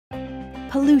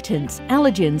Pollutants,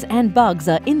 allergens and bugs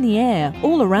are in the air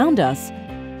all around us,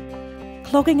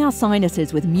 clogging our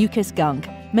sinuses with mucus gunk,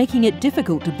 making it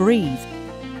difficult to breathe.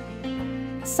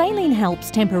 Saline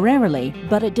helps temporarily,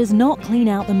 but it does not clean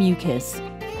out the mucus.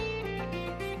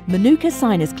 Manuka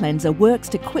Sinus Cleanser works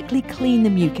to quickly clean the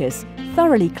mucus,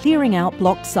 thoroughly clearing out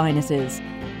blocked sinuses.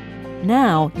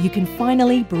 Now you can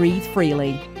finally breathe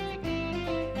freely.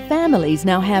 Families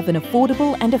now have an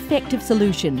affordable and effective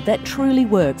solution that truly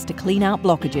works to clean out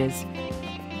blockages.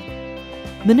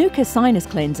 Manuka Sinus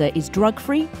Cleanser is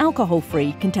drug-free,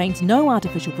 alcohol-free, contains no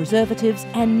artificial preservatives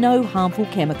and no harmful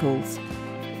chemicals.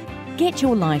 Get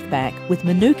your life back with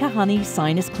Manuka Honey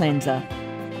Sinus Cleanser.